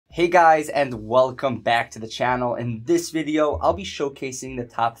Hey guys, and welcome back to the channel. In this video, I'll be showcasing the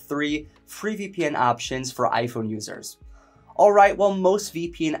top 3 free VPN options for iPhone users. Alright, while most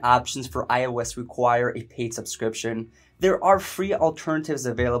VPN options for iOS require a paid subscription, there are free alternatives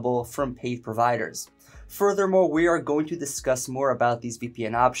available from paid providers. Furthermore, we are going to discuss more about these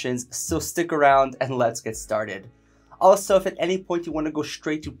VPN options, so stick around and let's get started. Also, if at any point you want to go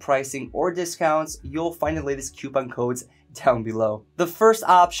straight to pricing or discounts, you'll find the latest coupon codes down below. The first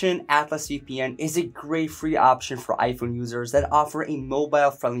option, Atlas VPN, is a great free option for iPhone users that offer a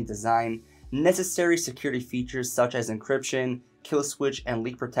mobile-friendly design, necessary security features such as encryption, kill switch, and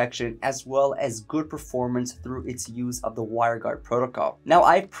leak protection, as well as good performance through its use of the WireGuard protocol. Now,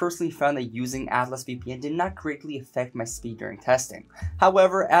 I personally found that using Atlas VPN did not greatly affect my speed during testing.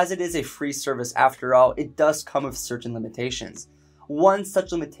 However, as it is a free service after all, it does come with certain limitations. One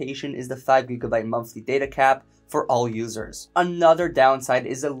such limitation is the 5 GB monthly data cap for all users. Another downside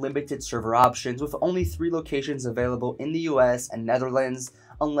is the limited server options, with only 3 locations available in the US and Netherlands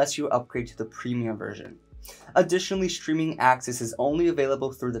unless you upgrade to the premium version. Additionally, streaming access is only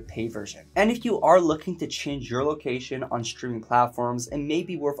available through the paid version. And if you are looking to change your location on streaming platforms, it may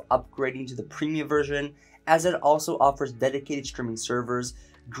be worth upgrading to the premium version, as it also offers dedicated streaming servers,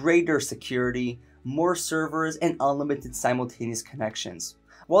 greater security, more servers, and unlimited simultaneous connections.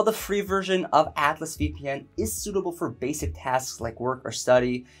 While the free version of Atlas VPN is suitable for basic tasks like work or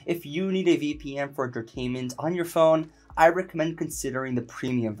study, if you need a VPN for entertainment on your phone, I recommend considering the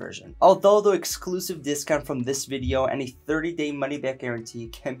premium version. Although the exclusive discount from this video and a 30-day money-back guarantee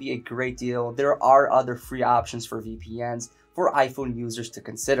can be a great deal, there are other free options for VPNs for iPhone users to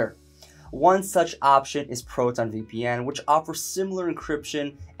consider. One such option is Proton VPN, which offers similar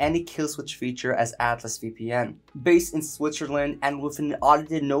encryption and a kill switch feature as Atlas VPN. Based in Switzerland and with an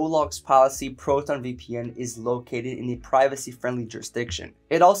audited no-logs policy, Proton VPN is located in a privacy-friendly jurisdiction.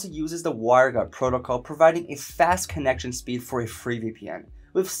 It also uses the WireGuard protocol, providing a fast connection speed for a free VPN.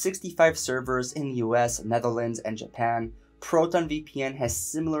 With 65 servers in the US, Netherlands, and Japan, Proton VPN has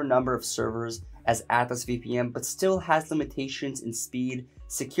similar number of servers as Atlas VPN, but still has limitations in speed,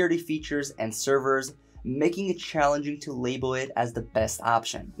 security features, and servers, making it challenging to label it as the best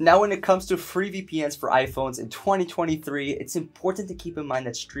option. Now, when it comes to free VPNs for iPhones in 2023, it's important to keep in mind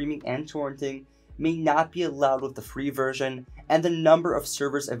that streaming and torrenting may not be allowed with the free version, and the number of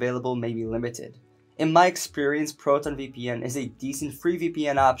servers available may be limited. In my experience, Proton VPN is a decent free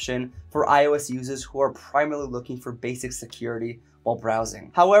VPN option for iOS users who are primarily looking for basic security while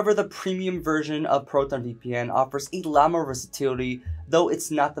browsing. However, the premium version of Proton VPN offers a lot more versatility, though it's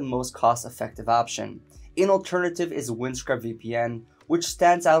not the most cost-effective option. An alternative is Windscribe VPN, which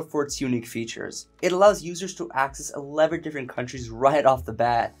stands out for its unique features. It allows users to access 11 different countries right off the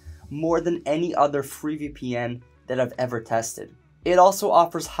bat, more than any other free VPN that I've ever tested. It also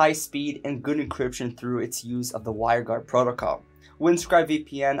offers high speed and good encryption through its use of the WireGuard protocol. Windscribe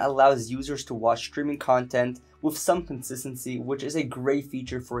VPN allows users to watch streaming content with some consistency, which is a great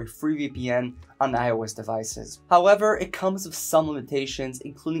feature for a free VPN on iOS devices. However, it comes with some limitations,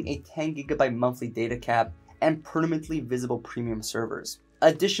 including a 10 GB monthly data cap and permanently visible premium servers.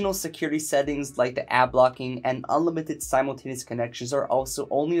 Additional security settings like the ad blocking and unlimited simultaneous connections are also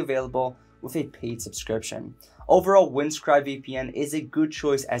only available with a paid subscription. Overall, Windscribe VPN is a good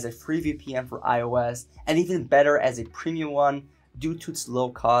choice as a free VPN for iOS, and even better as a premium one due to its low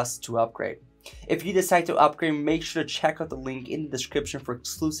cost to upgrade. If you decide to upgrade, make sure to check out the link in the description for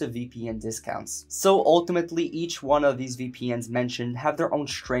exclusive VPN discounts. So ultimately, each one of these VPNs mentioned have their own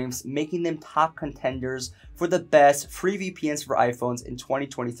strengths, making them top contenders for the best free VPNs for iPhones in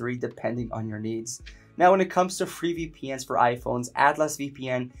 2023 depending on your needs. Now, when it comes to free VPNs for iPhones, Atlas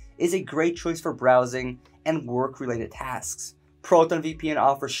VPN is a great choice for browsing and work-related tasks. Proton VPN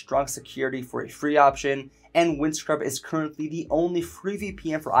offers strong security for a free option, and Windscribe is currently the only free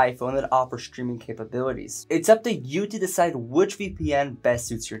VPN for iPhone that offers streaming capabilities. It's up to you to decide which VPN best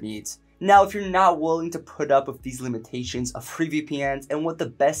suits your needs. Now, if you're not willing to put up with these limitations of free VPNs and want the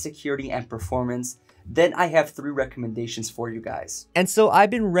best security and performance, then I have 3 recommendations for you guys. And so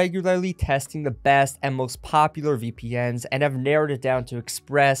I've been regularly testing the best and most popular VPNs, and I've narrowed it down to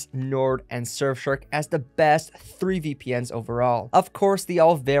Express, Nord, and Surfshark as the best 3 VPNs overall. Of course, they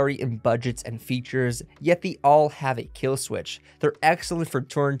all vary in budgets and features, yet they all have a kill switch. They're excellent for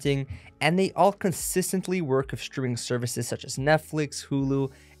torrenting, and they all consistently work with streaming services such as Netflix,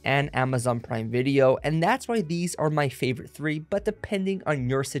 Hulu, and Amazon Prime Video, and that's why these are my favorite 3, but depending on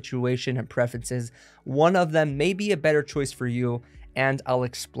your situation and preferences, one of them may be a better choice for you, and I'll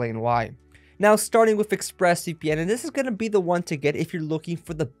explain why. Now, starting with ExpressVPN, and this is going to be the one to get if you're looking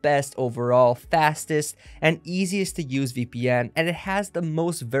for the best overall, fastest, and easiest to use VPN, and it has the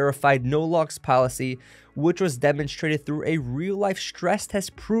most verified no logs policy, which was demonstrated through a real-life stress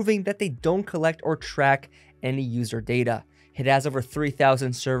test proving that they don't collect or track any user data. It has over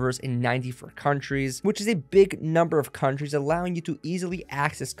 3,000 servers in 94 countries, which is a big number of countries, allowing you to easily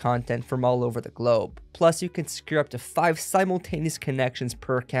access content from all over the globe. Plus, you can secure up to 5 simultaneous connections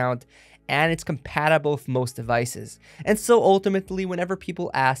per account, and it's compatible with most devices. And so ultimately, whenever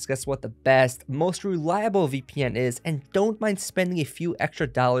people ask us what the best, most reliable VPN is and don't mind spending a few extra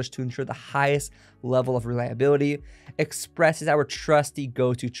dollars to ensure the highest level of reliability, Express is our trusty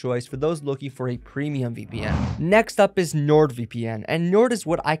go-to choice for those looking for a premium VPN. Next up is NordVPN, and Nord is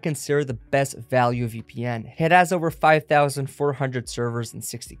what I consider the best value VPN. It has over 5,400 servers in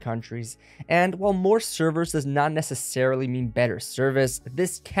 60 countries, and while more servers does not necessarily mean better service,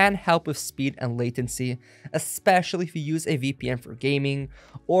 this can help with speed and latency, especially if you use a VPN for gaming,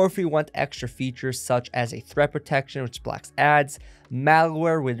 or if you want extra features such as a threat protection which blocks ads,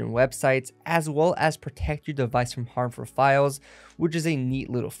 malware within websites, as well as protect your device from harmful files, which is a neat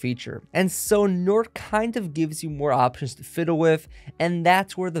little feature. And so Nord kind of gives you more options to fiddle with, and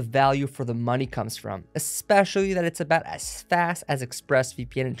that's where the value for the money comes from, especially that it's about as fast as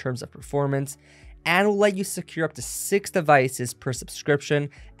ExpressVPN in terms of performance, and will let you secure up to 6 devices per subscription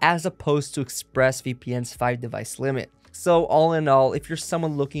as opposed to ExpressVPN's 5 device limit. So all in all, if you're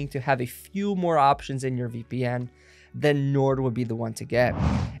someone looking to have a few more options in your VPN, then Nord would be the one to get.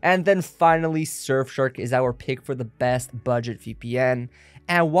 And then finally, Surfshark is our pick for the best budget VPN.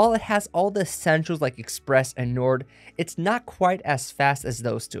 And while it has all the essentials like Express and Nord, it's not quite as fast as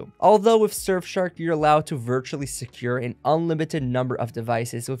those two. Although with Surfshark, you're allowed to virtually secure an unlimited number of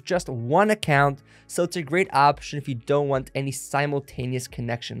devices with just one account, so it's a great option if you don't want any simultaneous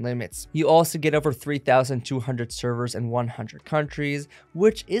connection limits. You also get over 3,200 servers in 100 countries,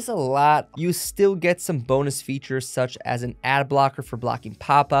 which is a lot. You still get some bonus features such as an ad blocker for blocking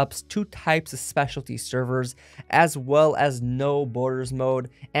pop-ups, 2 types of specialty servers, as well as no borders mode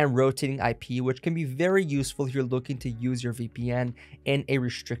and rotating IP, which can be very useful if you're looking to use your VPN in a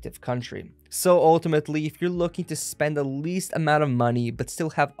restrictive country. So ultimately, if you're looking to spend the least amount of money but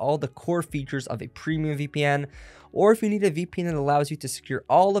still have all the core features of a premium VPN, or if you need a VPN that allows you to secure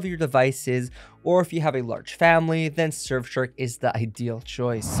all of your devices, or if you have a large family, then Surfshark is the ideal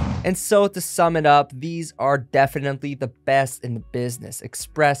choice. And so to sum it up, these are definitely the best in the business.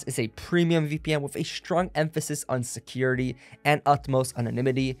 Express is a premium VPN with a strong emphasis on security and utmost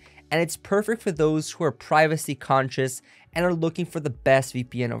anonymity, and it's perfect for those who are privacy conscious and are looking for the best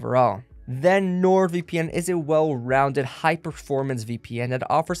VPN overall. Then NordVPN is a well-rounded, high-performance VPN that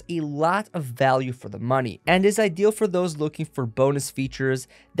offers a lot of value for the money and is ideal for those looking for bonus features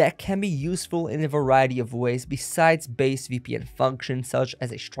that can be useful in a variety of ways besides base VPN functions such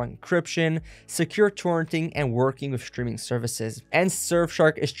as a strong encryption, secure torrenting, and working with streaming services. And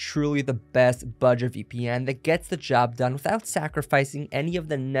Surfshark is truly the best budget VPN that gets the job done without sacrificing any of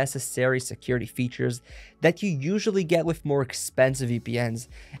the necessary security features that you usually get with more expensive VPNs.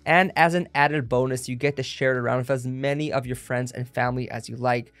 And as an added bonus, you get to share it around with as many of your friends and family as you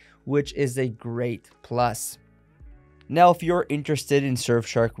like, which is a great plus. Now, if you're interested in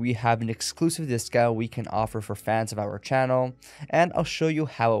Surfshark, we have an exclusive discount we can offer for fans of our channel, and I'll show you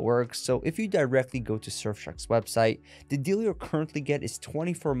how it works. So if you directly go to Surfshark's website, the deal you'll currently get is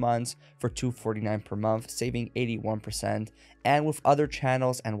 24 months for $249 per month, saving 81%. And with other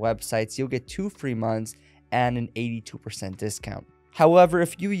channels and websites, you'll get 2 free months and an 82% discount. However,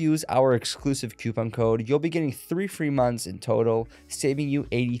 if you use our exclusive coupon code, you'll be getting 3 free months in total, saving you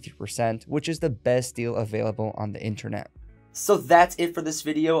 83%, which is the best deal available on the internet. So that's it for this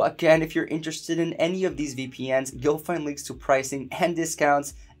video. Again, if you're interested in any of these VPNs, you'll find links to pricing and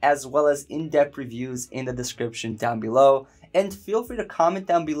discounts, as well as in-depth reviews in the description down below. And feel free to comment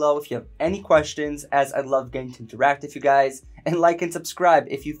down below if you have any questions, as I love getting to interact with you guys. And like and subscribe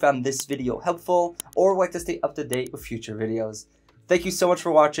if you found this video helpful or would like to stay up to date with future videos. Thank you so much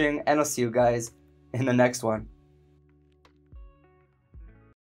for watching, and I'll see you guys in the next one.